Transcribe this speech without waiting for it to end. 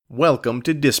Welcome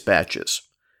to Dispatches,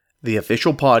 the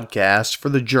official podcast for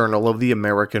the Journal of the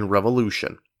American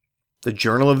Revolution. The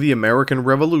Journal of the American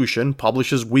Revolution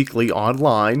publishes weekly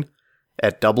online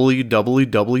at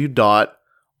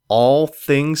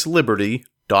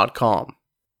www.allthingsliberty.com.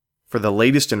 For the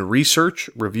latest in research,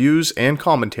 reviews, and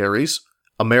commentaries,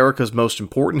 America's most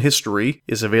important history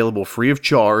is available free of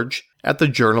charge at the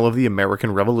Journal of the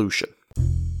American Revolution.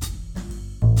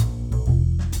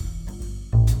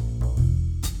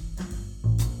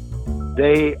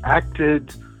 They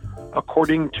acted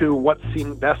according to what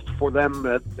seemed best for them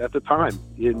at the time.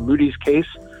 In Moody's case,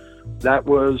 that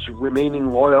was remaining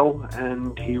loyal,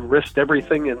 and he risked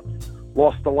everything and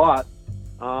lost a lot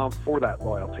for that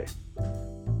loyalty.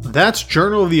 That's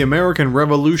Journal of the American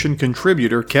Revolution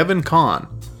contributor Kevin Conn,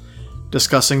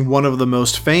 discussing one of the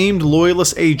most famed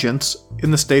Loyalist agents in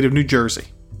the state of New Jersey.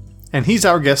 And he's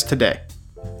our guest today.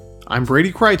 I'm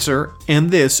Brady Kreitzer,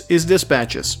 and this is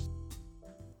Dispatches.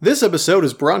 This episode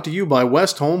is brought to you by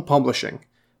Westholme Publishing,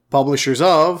 publishers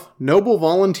of Noble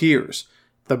Volunteers,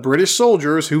 The British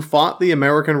Soldiers Who Fought the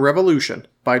American Revolution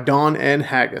by Don N.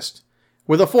 Haggist,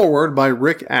 with a foreword by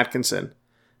Rick Atkinson.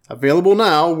 Available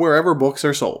now wherever books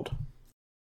are sold.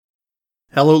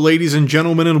 Hello ladies and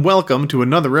gentlemen, and welcome to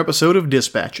another episode of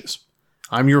Dispatches.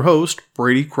 I'm your host,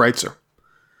 Brady Kreitzer.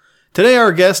 Today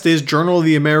our guest is Journal of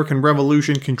the American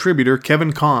Revolution contributor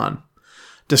Kevin Conn,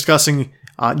 discussing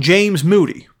James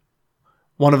Moody,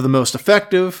 one of the most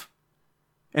effective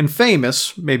and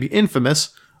famous, maybe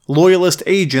infamous, Loyalist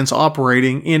agents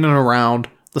operating in and around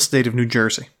the state of New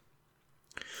Jersey.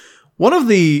 One of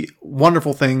the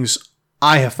wonderful things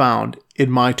I have found in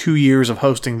my 2 years of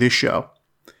hosting this show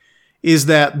is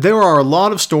that there are a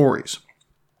lot of stories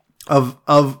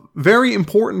of very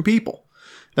important people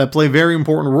that play very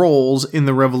important roles in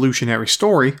the revolutionary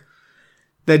story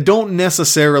that don't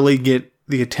necessarily get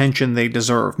the attention they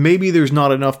deserve. Maybe there's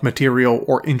not enough material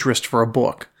or interest for a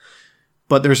book,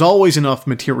 but there's always enough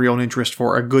material and interest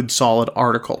for a good, solid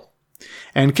article.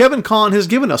 And Kevin Conn has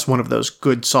given us one of those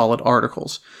good, solid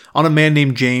articles on a man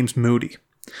named James Moody.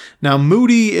 Now,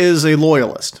 Moody is a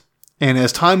loyalist, and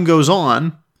as time goes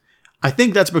on, I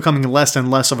think that's becoming less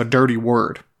and less of a dirty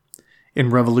word in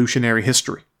revolutionary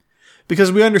history.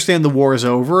 Because we understand the war is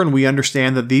over, and we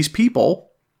understand that these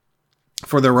people,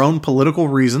 for their own political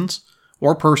reasons,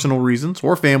 or personal reasons,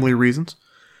 or family reasons,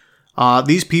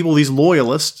 these people, these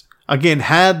loyalists, again,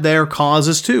 had their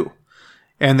causes too.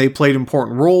 And they played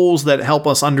important roles that help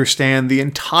us understand the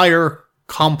entire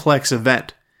complex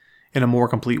event in a more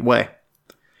complete way.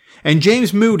 And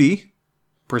James Moody,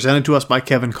 presented to us by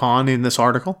Kevin Conn in this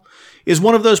article, is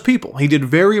one of those people. He did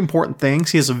very important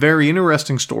things. He has a very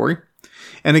interesting story.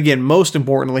 And again, most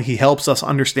importantly, he helps us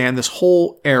understand this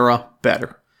whole era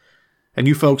better. And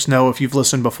you folks know, if you've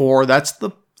listened before, that's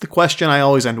the question I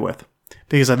always end with,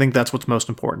 because I think that's what's most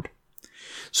important.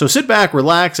 So sit back,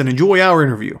 relax, and enjoy our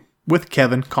interview with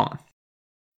Kevin Conn.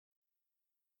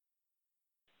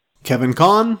 Kevin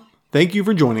Conn, thank you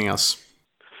for joining us.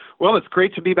 Well, it's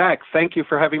great to be back. Thank you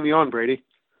for having me on, Brady.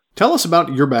 Tell us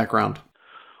about your background.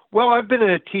 Well, I've been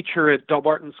a teacher at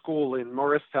Delbarton School in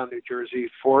Morristown, New Jersey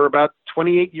for about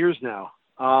 28 years now.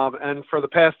 And for the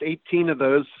past 18 of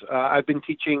those, I've been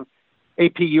teaching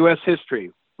AP U.S.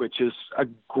 History, which is a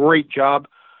great job,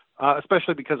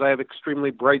 especially because I have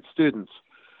extremely bright students.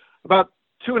 About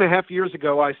 2.5 years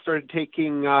ago, I started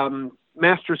taking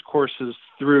master's courses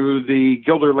through the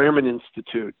Gilder Lehrman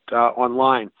Institute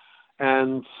online.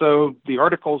 And so the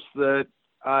articles that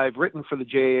I've written for the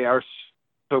JAR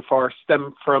so far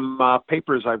stem from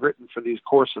papers I've written for these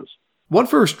courses. What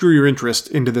first drew your interest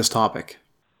into this topic?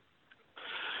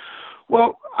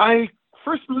 Well, I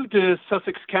first moved to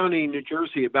Sussex County, New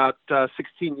Jersey about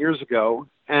 16 years ago,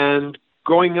 and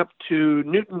going up to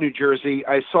Newton, New Jersey,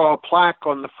 I saw a plaque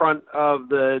on the front of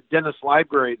the Dennis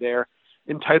Library there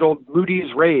entitled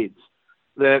Moody's Raids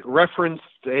that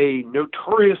referenced a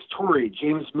notorious Tory,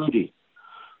 James Moody.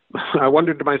 I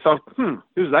wondered to myself,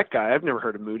 who's that guy? I've never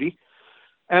heard of Moody.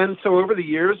 And so over the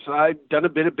years, I've done a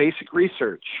bit of basic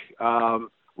research,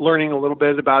 learning a little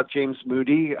bit about James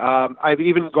Moody. I've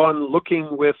even gone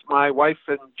looking with my wife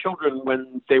and children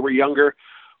when they were younger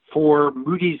for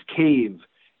Moody's Cave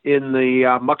in the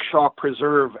Muckshaw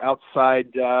Preserve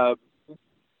outside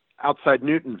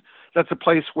Newton. That's a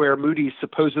place where Moody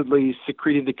supposedly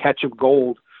secreted a catch of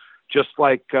gold, just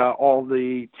like all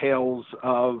the tales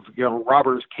of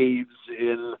robbers' caves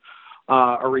in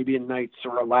Arabian Nights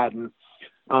or Aladdin.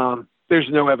 There's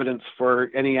no evidence for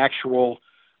any actual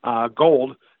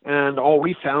gold, and all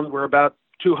we found were about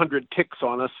 200 ticks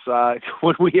on us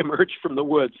when we emerged from the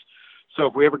woods. So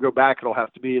if we ever go back, it'll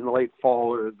have to be in the late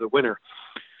fall or the winter.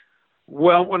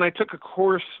 Well, when I took a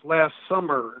course last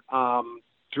summer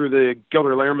through the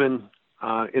Gilder Lehrman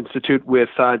Institute with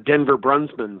Denver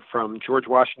Brunsman from George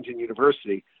Washington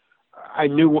University, I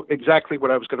knew exactly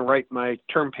what I was going to write my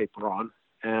term paper on,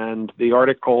 and the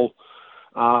article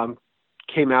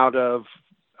came out of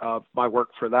my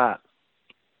work for that.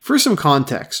 For some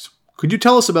context, could you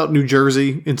tell us about New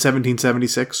Jersey in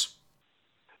 1776?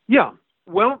 Yeah.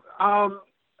 Well,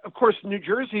 of course, New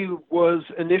Jersey was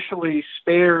initially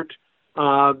spared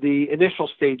the initial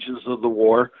stages of the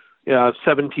war,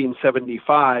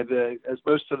 1775, as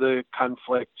most of the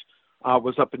conflict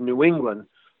was up in New England.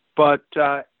 But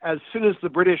as soon as the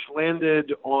British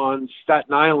landed on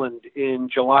Staten Island in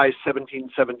July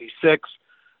 1776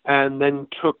 and then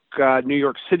took New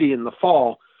York City in the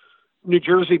fall, New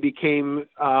Jersey became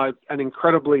an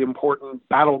incredibly important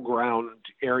battleground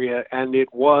area, and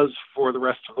it was for the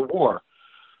rest of the war.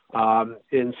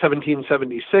 In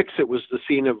 1776, it was the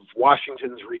scene of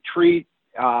Washington's retreat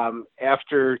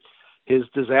after his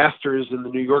disasters in the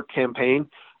New York campaign,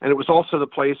 and it was also the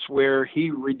place where he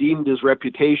redeemed his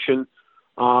reputation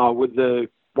with the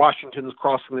Washingtons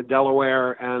crossing the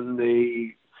Delaware and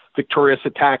the victorious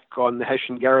attack on the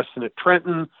Hessian garrison at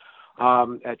Trenton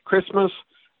at Christmas,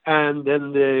 and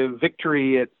then the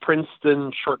victory at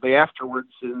Princeton shortly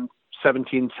afterwards in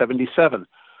 1777.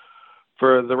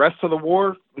 For the rest of the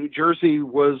war, New Jersey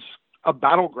was a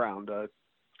battleground, a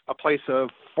place of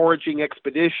foraging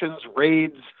expeditions,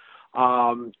 raids,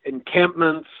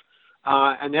 encampments,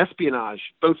 and espionage.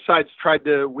 Both sides tried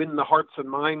to win the hearts and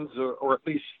minds, or at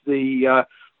least the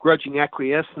grudging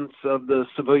acquiescence of the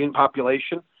civilian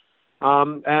population,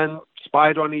 and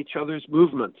spied on each other's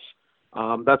movements.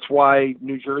 That's why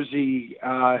New Jersey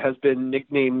has been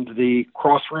nicknamed the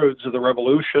crossroads of the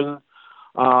Revolution,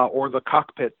 or the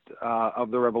cockpit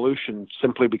of the Revolution,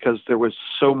 simply because there was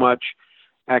so much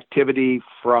activity,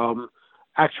 from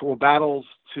actual battles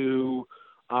to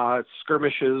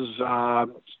skirmishes,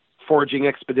 foraging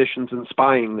expeditions, and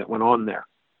spying that went on there.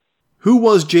 Who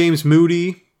was James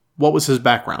Moody? What was his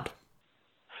background?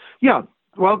 Yeah,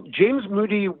 well, James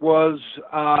Moody was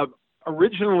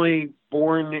originally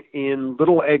born in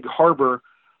Little Egg Harbor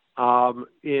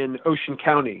in Ocean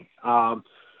County.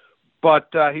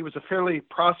 But he was a fairly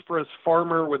prosperous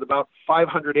farmer with about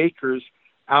 500 acres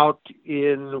out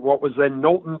in what was then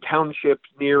Knowlton Township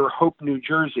near Hope, New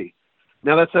Jersey.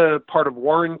 Now, that's a part of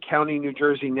Warren County, New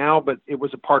Jersey now, but it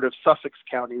was a part of Sussex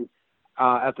County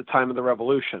at the time of the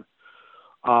Revolution.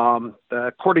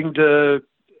 According to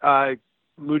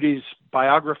Moody's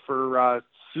biographer,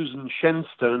 Susan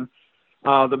Shenstone,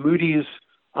 the Moody's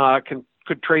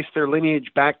could trace their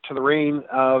lineage back to the reign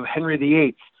of Henry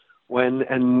VIII, when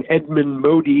an Edmund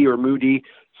Moody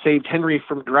saved Henry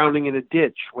from drowning in a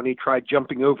ditch when he tried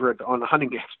jumping over it on a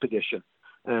hunting expedition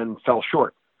and fell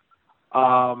short.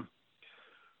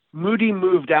 Moody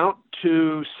moved out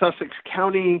to Sussex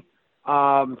County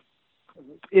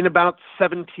in about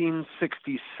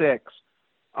 1766,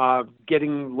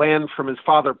 getting land from his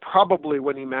father, probably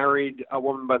when he married a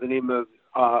woman by the name of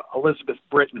Elizabeth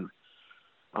Britton.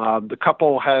 The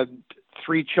couple had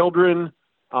 3 children,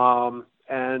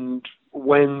 and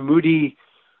when Moody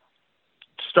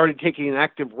started taking an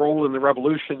active role in the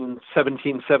Revolution in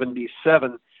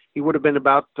 1777, he would have been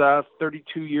about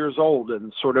 32 years old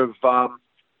and sort of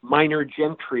minor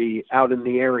gentry out in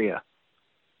the area.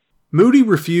 Moody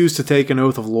refused to take an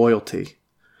oath of loyalty.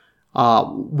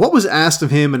 What was asked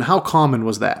of him, and how common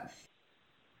was that?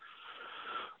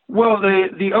 Well,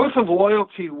 the oath of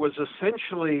loyalty was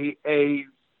essentially a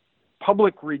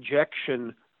public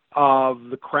rejection of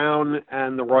the crown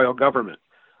and the royal government.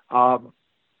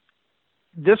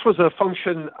 This was a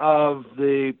function of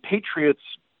the Patriots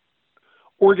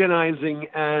organizing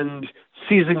and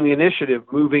seizing the initiative,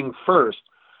 moving first,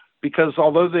 because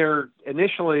although they're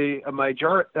initially a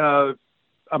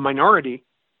minority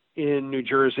in New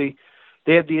Jersey,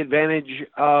 they had the advantage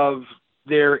of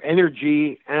their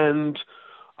energy and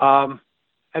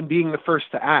being the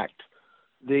first to act.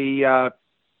 The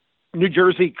New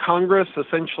Jersey Congress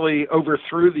essentially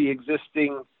overthrew the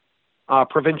existing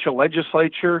provincial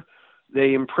legislature.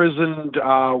 They imprisoned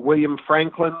William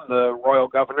Franklin, the royal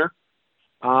governor,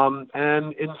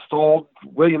 and installed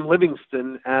William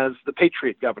Livingston as the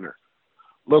Patriot governor.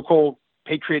 Local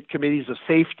Patriot committees of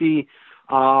safety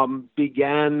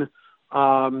began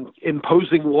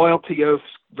imposing loyalty oaths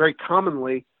very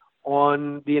commonly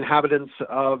on the inhabitants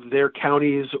of their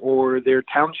counties or their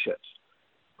townships.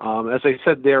 As I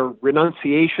said, their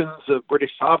renunciations of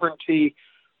British sovereignty,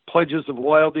 pledges of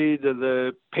loyalty to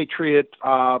the Patriot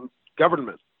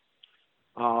government.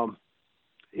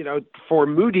 For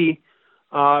Moody,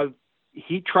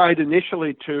 he tried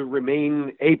initially to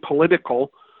remain apolitical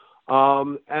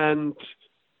and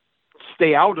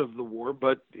stay out of the war,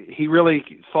 but he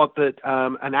really thought that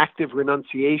an active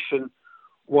renunciation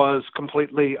was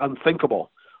completely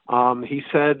unthinkable. He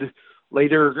said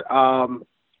later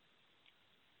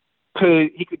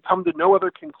he could come to no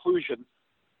other conclusion,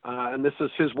 and this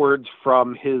is his words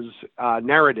from his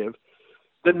narrative,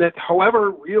 than that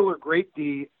however real or great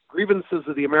the grievances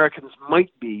of the Americans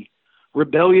might be,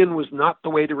 rebellion was not the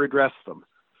way to redress them.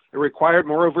 It required,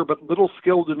 moreover, but little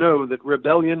skill to know that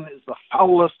rebellion is the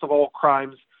foulest of all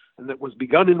crimes, and that was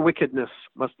begun in wickedness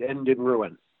must end in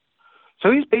ruin.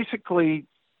 So he's basically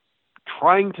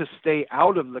trying to stay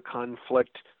out of the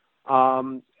conflict,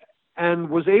 and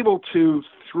was able to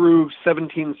through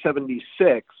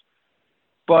 1776.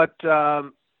 But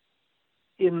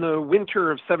in the winter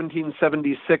of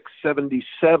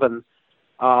 1776-77,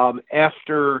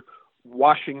 after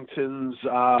Washington's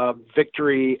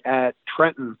victory at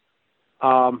Trenton,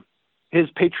 his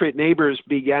Patriot neighbors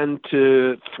began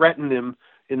to threaten him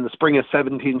in the spring of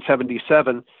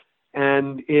 1777.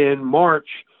 And in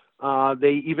March,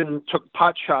 they even took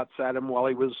pot shots at him while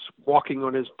he was walking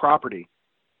on his property.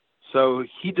 So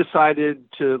he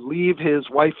decided to leave his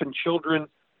wife and children,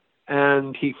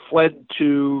 and he fled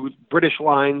to British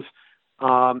lines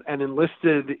and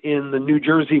enlisted in the New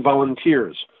Jersey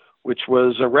Volunteers, which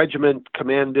was a regiment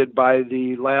commanded by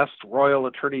the last Royal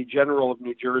Attorney General of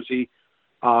New Jersey,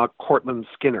 Cortlandt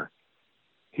Skinner.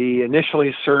 He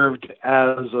initially served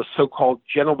as a so-called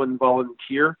gentleman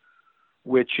volunteer,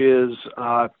 which is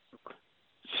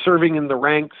serving in the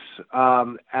ranks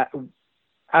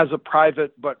as a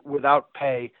private but without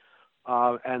pay,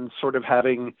 and sort of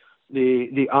having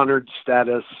the honored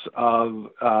status of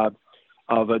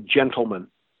a gentleman.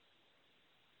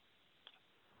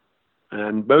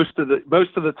 And most of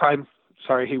the time,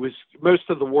 most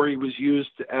of the war he was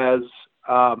used as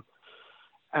a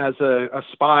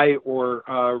spy or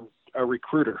a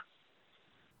recruiter.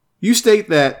 You state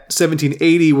that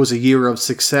 1780 was a year of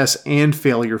success and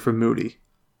failure for Moody.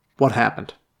 What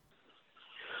happened?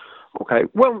 Okay.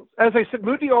 Well, as I said,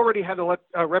 Moody already had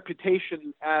a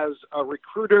reputation as a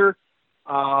recruiter.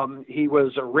 He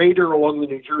was a raider along the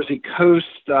New Jersey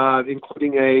coast,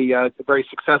 including a very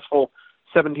successful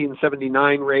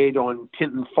 1779 raid on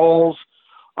Tinton Falls,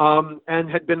 and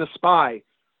had been a spy.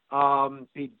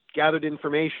 He gathered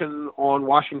information on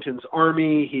Washington's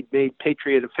army. He'd made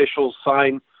Patriot officials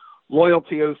sign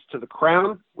loyalty oaths to the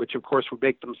crown, which of course would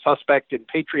make them suspect in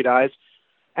Patriot eyes,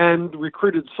 and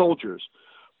recruited soldiers.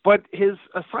 But his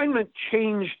assignment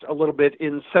changed a little bit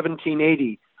in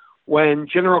 1780 when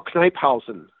General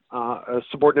Knyphausen, a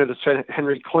subordinate of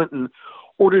Henry Clinton,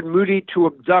 ordered Moody to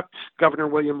abduct Governor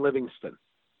William Livingston.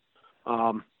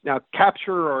 Now,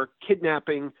 capture or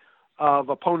kidnapping of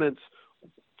opponents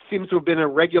seems to have been a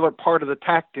regular part of the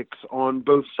tactics on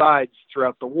both sides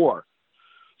throughout the war.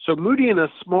 So Moody and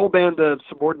a small band of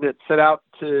subordinates set out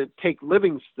to take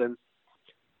Livingston,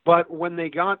 but when they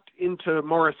got into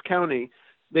Morris County,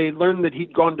 they learned that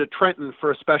he'd gone to Trenton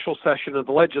for a special session of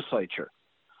the legislature.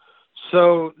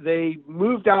 So they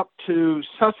moved out to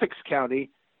Sussex County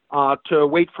to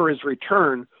wait for his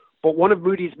return, but one of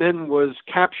Moody's men was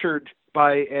captured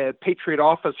by a Patriot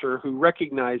officer who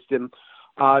recognized him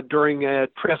during a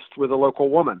tryst with a local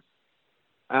woman.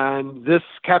 And this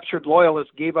captured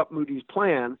loyalist gave up Moody's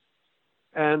plan,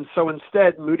 and so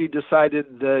instead Moody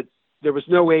decided that there was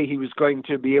no way he was going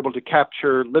to be able to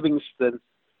capture Livingston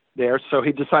there, so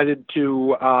he decided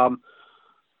to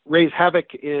raise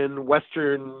havoc in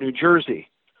western New Jersey.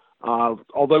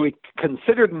 Although he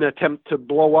considered an attempt to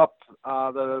blow up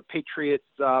the Patriot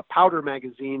powder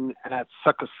magazine at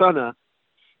Succossuna,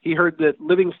 he heard that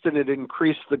Livingston had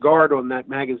increased the guard on that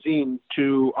magazine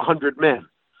to 100 men,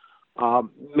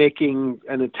 making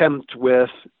an attempt with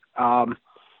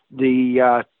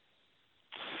the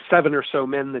 7 or so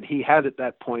men that he had at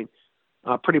that point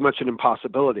pretty much an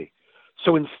impossibility.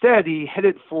 So instead, he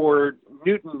headed for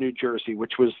Newton, New Jersey,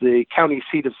 which was the county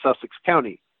seat of Sussex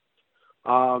County.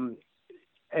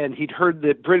 And he'd heard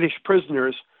that British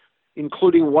prisoners,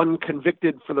 including one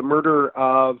convicted for the murder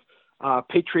of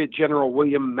Patriot General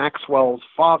William Maxwell's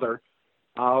father,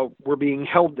 were being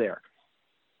held there.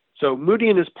 So Moody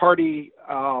and his party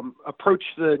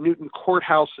approached the Newton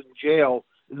courthouse and jail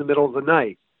in the middle of the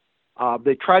night.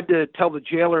 They tried to tell the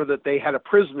jailer that they had a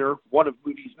prisoner, one of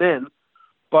Moody's men,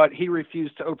 but he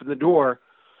refused to open the door.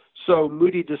 So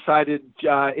Moody decided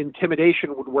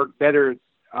intimidation would work better,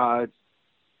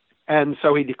 and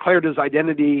so he declared his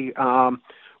identity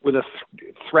with a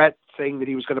threat, saying that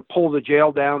he was going to pull the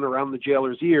jail down around the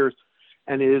jailer's ears,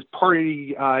 and his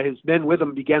party, his men with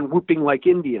him, began whooping like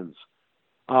Indians.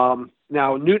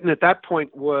 Now, Newton at that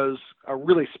point was a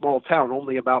really small town,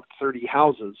 only about 30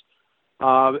 houses,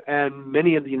 and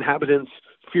many of the inhabitants,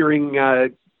 fearing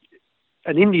an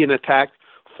Indian attack,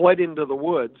 fled into the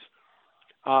woods,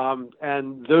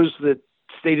 and those that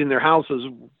stayed in their houses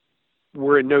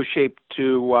were in no shape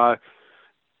to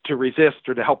resist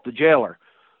or to help the jailer.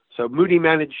 So Moody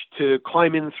managed to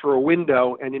climb in through a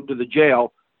window and into the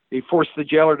jail. He forced the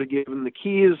jailer to give him the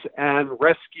keys and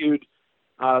rescued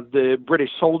the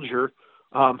British soldier,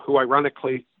 who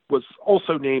ironically was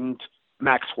also named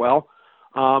Maxwell,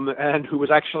 and who was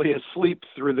actually asleep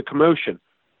through the commotion.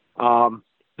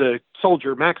 The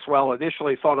soldier, Maxwell,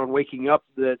 initially thought on waking up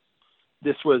that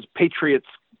this was patriots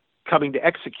coming to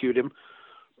execute him,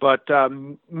 but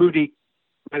Moody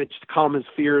managed to calm his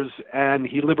fears, and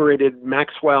he liberated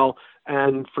Maxwell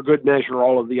and, for good measure,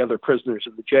 all of the other prisoners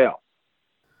in the jail.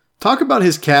 Talk about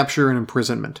his capture and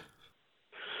imprisonment.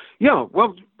 Yeah,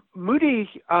 well, Moody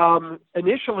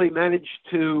initially managed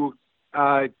to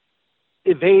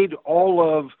evade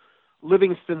all of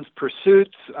Livingston's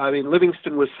pursuits. I mean,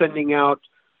 Livingston was sending out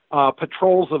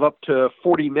patrols of up to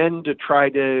 40 men to try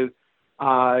to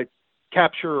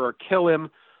capture or kill him.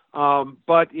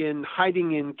 But in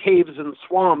hiding in caves and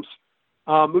swamps,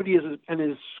 Moody and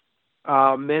his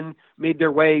men made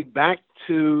their way back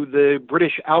to the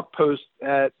British outpost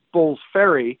at Bull's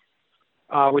Ferry,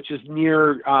 which is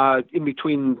near, in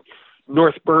between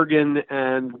North Bergen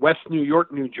and West New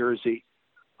York, New Jersey,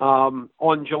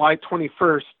 on July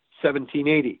 21st,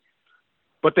 1780.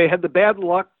 But they had the bad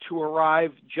luck to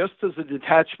arrive just as a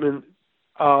detachment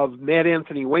of Mad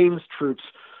Anthony Wayne's troops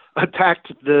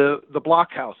attacked the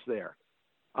blockhouse there.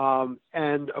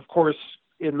 And, of course,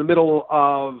 in the middle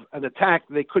of an attack,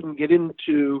 they couldn't get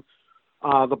into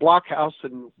the blockhouse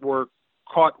and were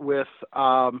caught with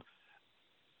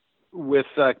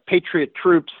Patriot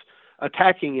troops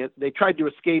attacking it. They tried to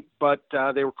escape, but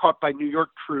they were caught by New York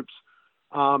troops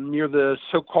near the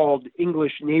so-called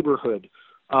English neighborhood,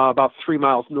 about 3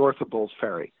 miles north of Bull's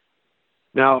Ferry.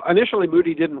 Now, initially,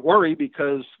 Moody didn't worry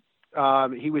because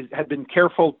he had been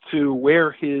careful to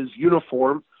wear his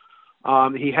uniform.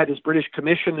 He had his British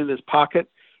commission in his pocket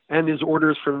and his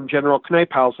orders from General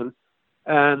Knyphausen,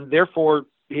 and therefore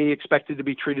he expected to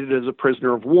be treated as a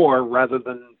prisoner of war rather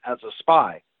than as a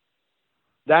spy.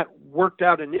 That worked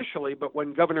out initially, but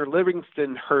when Governor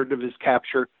Livingston heard of his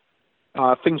capture,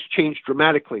 things changed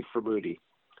dramatically for Moody.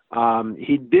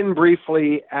 He'd been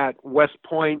briefly at West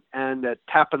Point and at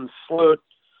Tappan Sloat,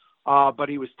 but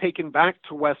he was taken back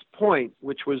to West Point,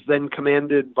 which was then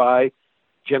commanded by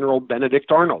General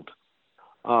Benedict Arnold.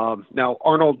 Now,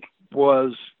 Arnold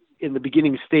was in the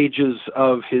beginning stages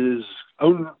of his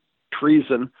own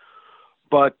treason,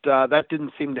 but that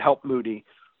didn't seem to help Moody,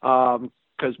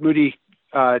 because Moody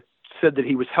said that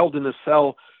he was held in a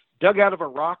cell dug out of a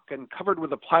rock and covered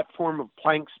with a platform of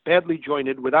planks badly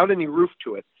jointed without any roof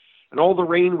to it, and all the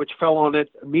rain which fell on it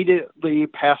immediately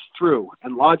passed through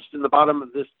and lodged in the bottom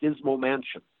of this dismal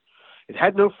mansion. It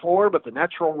had no floor but the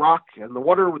natural rock, and the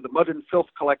water with the mud and filth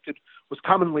collected was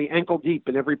commonly ankle deep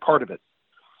in every part of it.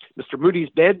 Mr. Moody's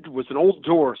bed was an old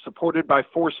door supported by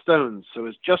 4 stones, so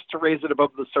as just to raise it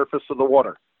above the surface of the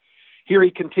water. Here he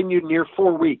continued near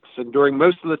 4 weeks, and during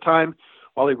most of the time,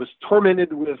 while he was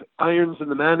tormented with irons in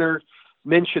the manner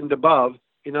mentioned above,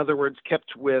 in other words,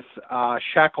 kept with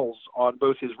shackles on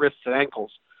both his wrists and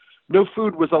ankles, no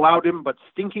food was allowed him but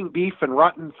stinking beef and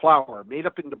rotten flour, made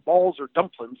up into balls or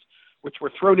dumplings, which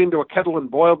were thrown into a kettle and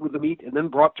boiled with the meat and then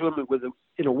brought to him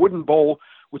in a wooden bowl,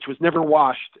 which was never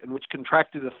washed and which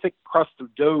contracted a thick crust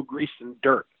of dough, grease, and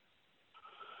dirt.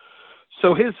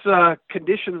 So his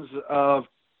conditions of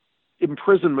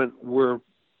imprisonment were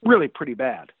really pretty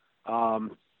bad.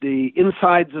 The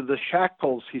insides of the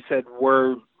shackles, he said,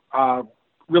 were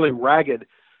really ragged,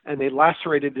 and they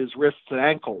lacerated his wrists and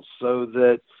ankles, so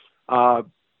that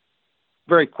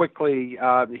very quickly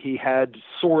he had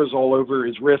sores all over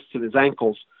his wrists and his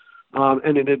ankles.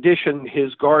 And in addition,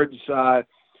 his guards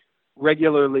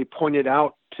regularly pointed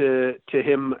out to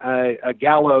him a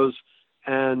gallows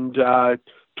and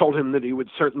told him that he would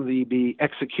certainly be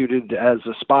executed as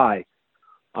a spy.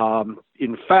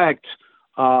 In fact,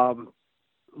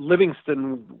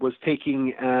 Livingston was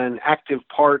taking an active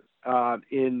part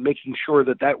in making sure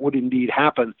that would indeed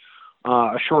happen,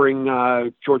 assuring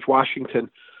George Washington,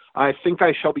 "I think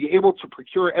I shall be able to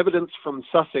procure evidence from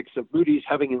Sussex of Moody's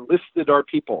having enlisted our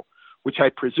people, which I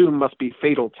presume must be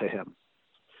fatal to him."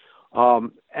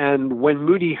 And when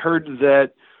Moody heard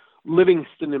that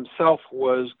Livingston himself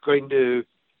was going to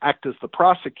act as the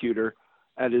prosecutor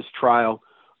at his trial,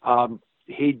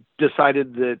 he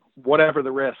decided that whatever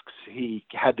the risks, he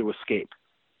had to escape.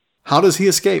 How does he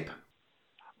escape?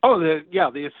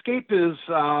 The escape is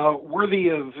worthy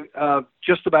of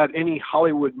just about any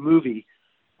Hollywood movie.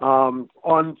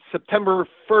 On September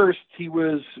 1st, he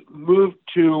was moved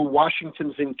to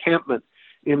Washington's encampment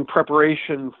in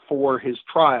preparation for his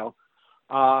trial.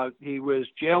 He was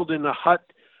jailed in a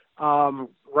hut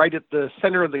right at the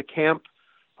center of the camp.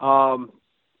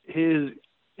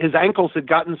 His ankles had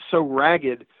gotten so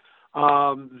ragged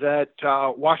that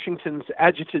Washington's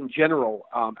adjutant general,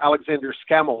 Alexander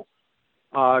Scammell,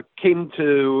 came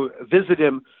to visit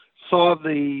him, saw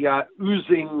the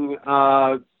oozing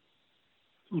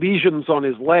lesions on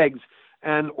his legs,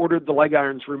 and ordered the leg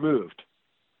irons removed.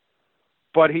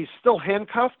 But he's still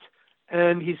handcuffed,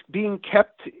 and he's being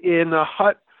kept in a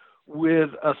hut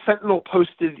with a sentinel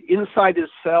posted inside his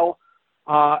cell,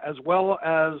 as well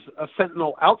as a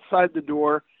sentinel outside the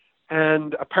door,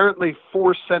 and apparently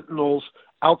 4 sentinels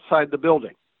outside the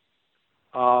building.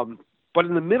 But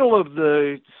in the middle of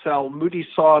the cell, Moody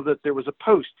saw that there was a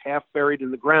post half buried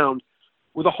in the ground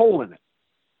with a hole in it.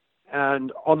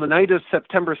 And on the night of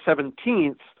September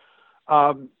 17th,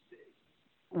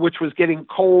 which was getting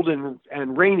cold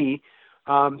and rainy,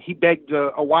 he begged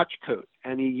a watch coat,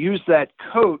 and he used that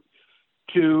coat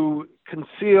to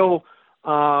conceal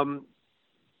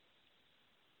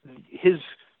his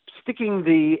sticking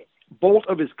the bolt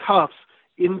of his cuffs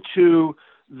into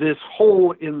this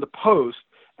hole in the post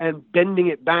and bending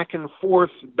it back and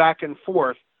forth,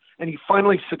 and he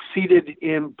finally succeeded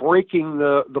in breaking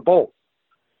the bolt.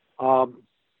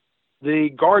 The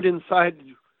guard inside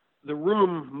the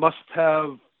room must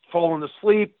have fallen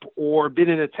asleep or been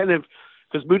inattentive,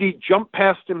 because Moody jumped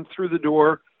past him through the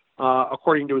door,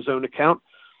 according to his own account,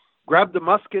 grabbed the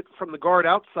musket from the guard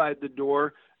outside the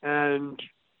door and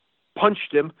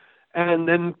punched him, and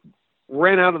then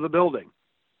ran out of the building.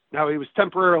 Now, he was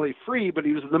temporarily free, but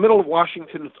he was in the middle of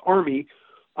Washington's army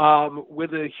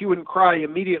with a hue and cry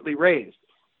immediately raised.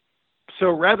 So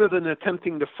rather than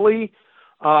attempting to flee,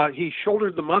 he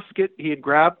shouldered the musket he had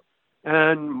grabbed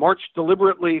and marched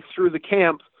deliberately through the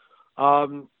camp,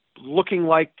 looking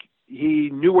like he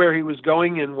knew where he was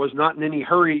going and was not in any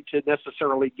hurry to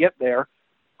necessarily get there.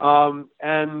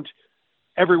 And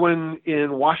everyone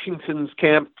in Washington's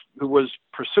camp who was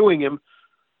pursuing him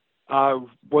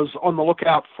was on the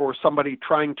lookout for somebody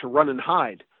trying to run and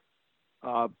hide.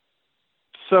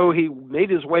 So he made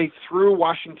his way through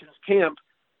Washington's camp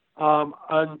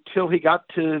until he got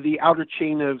to the outer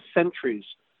chain of sentries.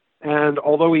 And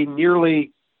although he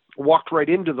nearly walked right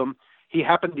into them, he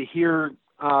happened to hear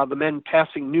the men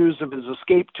passing news of his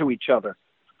escape to each other.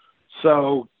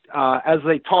 So as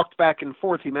they talked back and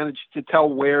forth, he managed to tell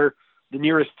where the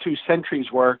nearest 2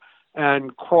 sentries were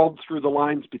and crawled through the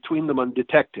lines between them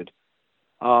undetected.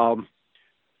 Over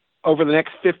the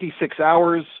next 56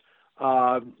 hours,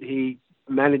 he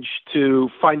managed to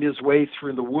find his way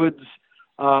through the woods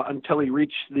until he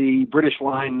reached the British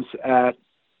lines at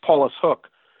Paulus Hook,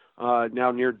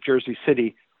 now near Jersey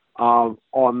City,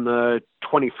 on the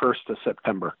 21st of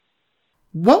September.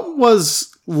 What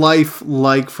was life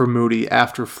like for Moody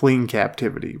after fleeing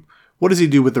captivity? What does he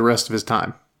do with the rest of his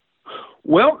time?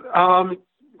 Well,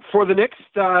 for the next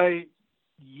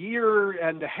year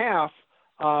and a half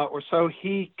or so,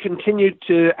 he continued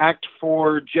to act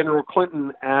for General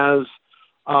Clinton as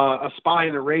a spy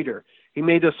and a raider. He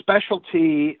made a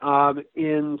specialty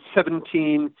in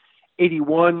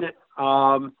 1781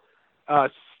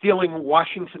 stealing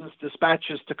Washington's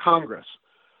dispatches to Congress.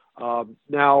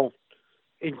 Now,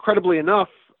 incredibly enough,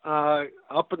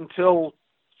 up until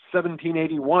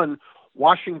 1781,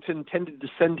 Washington tended to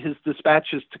send his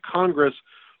dispatches to Congress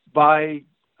by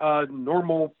a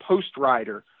normal post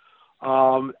rider.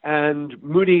 And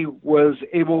Moody was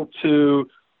able to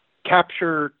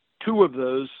capture 2 of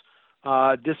those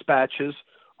dispatches,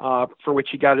 for which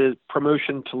he got a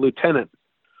promotion to lieutenant.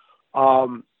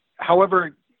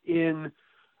 However,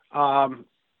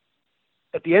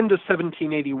 at the end of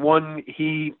 1781,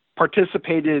 he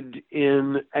participated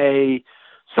in a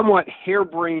somewhat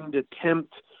harebrained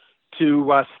attempt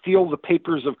to steal the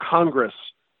papers of Congress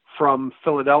from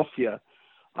Philadelphia,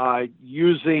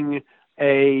 using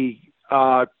a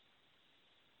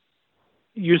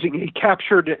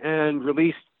captured and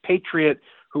released patriot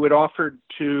who had offered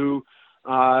to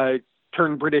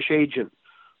turn British agent.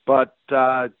 But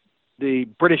the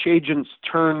British agent's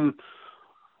turn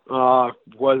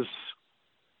was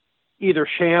either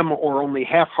sham or only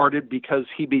half-hearted, because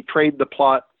he betrayed the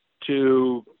plot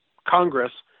to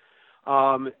Congress.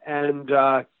 And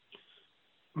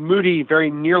Moody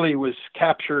very nearly was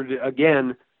captured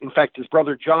again. In fact, his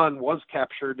brother John was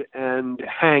captured and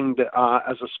hanged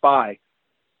as a spy.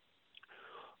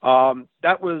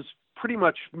 That was pretty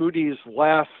much Moody's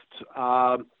last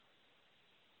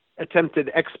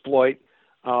attempted exploit.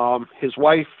 His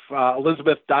wife,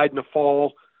 Elizabeth, died in the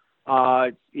fall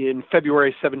in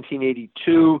February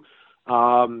 1782.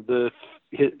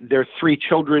 Their three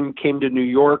children came to New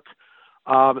York,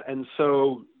 and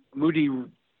so Moody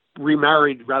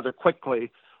remarried rather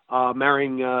quickly,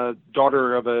 marrying a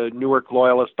daughter of a Newark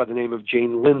loyalist by the name of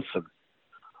Jane Linson.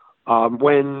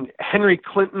 When Henry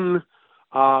Clinton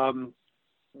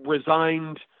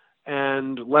resigned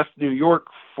and left New York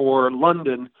for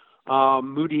London,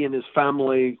 Moody and his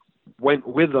family went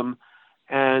with him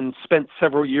and spent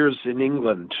several years in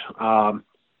England.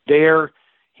 There,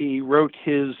 he wrote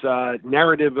his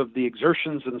narrative of the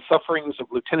exertions and sufferings of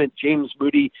Lieutenant James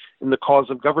Moody in the cause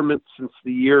of government since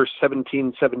the year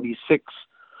 1776,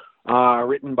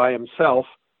 written by himself,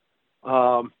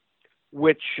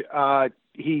 which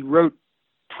he wrote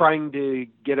trying to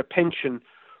get a pension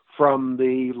from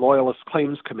the Loyalist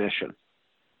Claims Commission.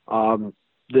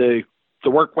 The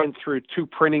work went through 2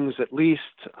 printings at least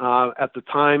at the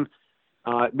time.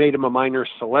 It made him a minor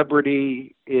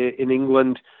celebrity in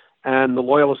England, and the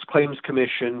Loyalist Claims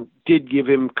Commission did give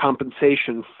him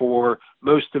compensation for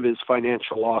most of his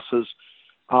financial losses.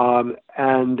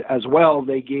 And as well,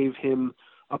 they gave him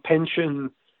a pension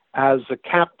as a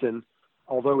captain,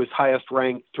 although his highest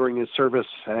rank during his service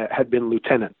had been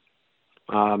lieutenant.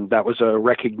 That was a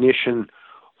recognition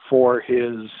for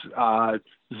his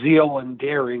zeal and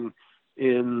daring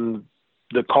in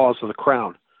the cause of the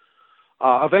crown.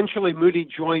 Eventually, Moody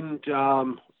joined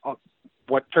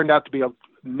what turned out to be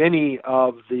many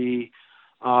of the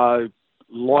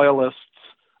loyalists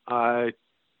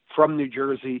from New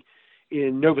Jersey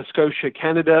in Nova Scotia,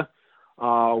 Canada,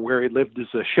 where he lived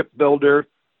as a shipbuilder.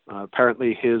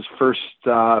 Apparently, his first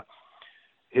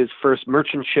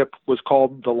merchant ship was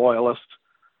called the Loyalist,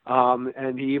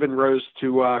 and he even rose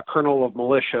to colonel of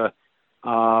militia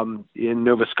in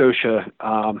Nova Scotia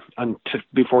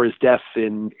before his death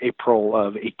in April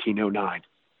of 1809.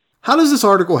 How does this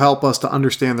article help us to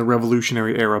understand the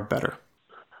Revolutionary era better?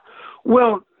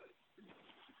 Well,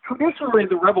 traditionally,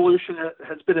 the Revolution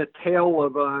has been a tale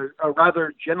of a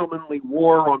rather gentlemanly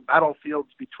war on battlefields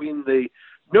between the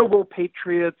noble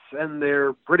patriots and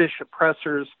their British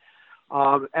oppressors,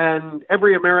 and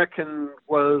every American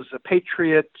was a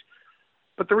patriot.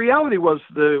 But the reality was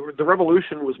the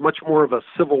Revolution was much more of a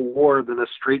civil war than a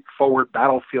straightforward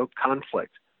battlefield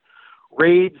conflict.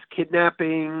 Raids,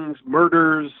 kidnappings,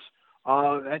 murders,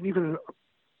 and even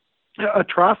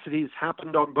atrocities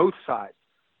happened on both sides.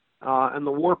 And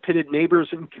the war pitted neighbors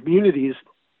and communities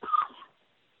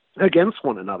against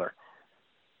one another.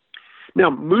 Now,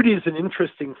 Moody is an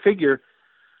interesting figure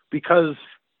because,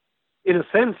 in a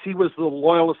sense, he was the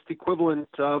Loyalist equivalent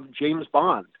of James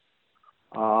Bond.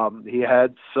 He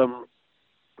had some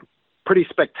pretty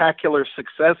spectacular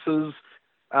successes,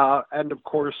 and of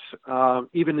course,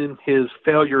 even in his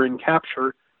failure in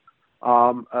capture,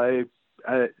 a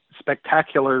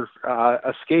spectacular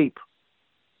escape.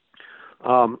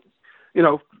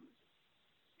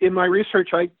 In my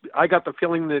research, I got the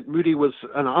feeling that Moody was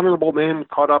an honorable man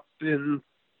caught up in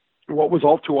what was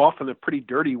all too often a pretty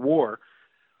dirty war.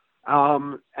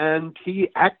 And he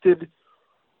acted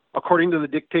according to the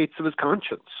dictates of his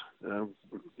conscience.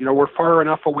 We're far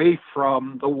enough away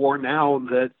from the war now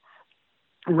that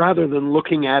rather than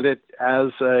looking at it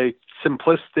as a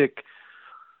simplistic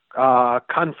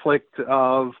conflict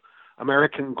of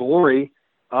American glory,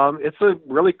 it's a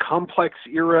really complex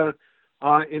era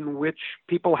in which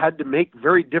people had to make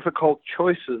very difficult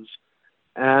choices,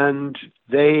 and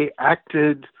they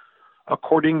acted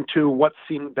according to what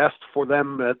seemed best for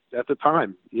them at the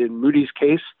time. In Moody's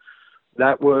case,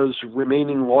 that was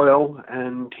remaining loyal,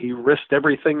 and he risked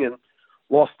everything and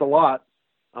lost a lot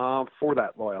for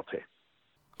that loyalty.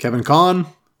 Kevin Conn,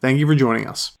 thank you for joining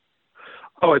us.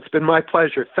 Oh, it's been my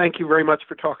pleasure. Thank you very much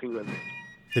for talking with me.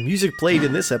 The music played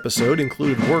in this episode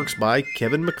included works by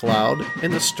Kevin MacLeod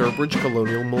and the Sturbridge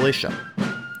Colonial Militia.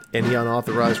 Any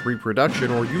unauthorized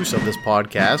reproduction or use of this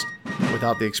podcast,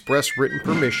 without the express written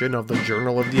permission of the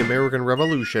Journal of the American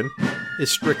Revolution, is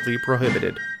strictly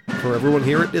prohibited. For everyone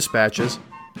here at Dispatches,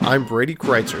 I'm Brady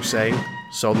Kreitzer saying,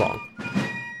 so long.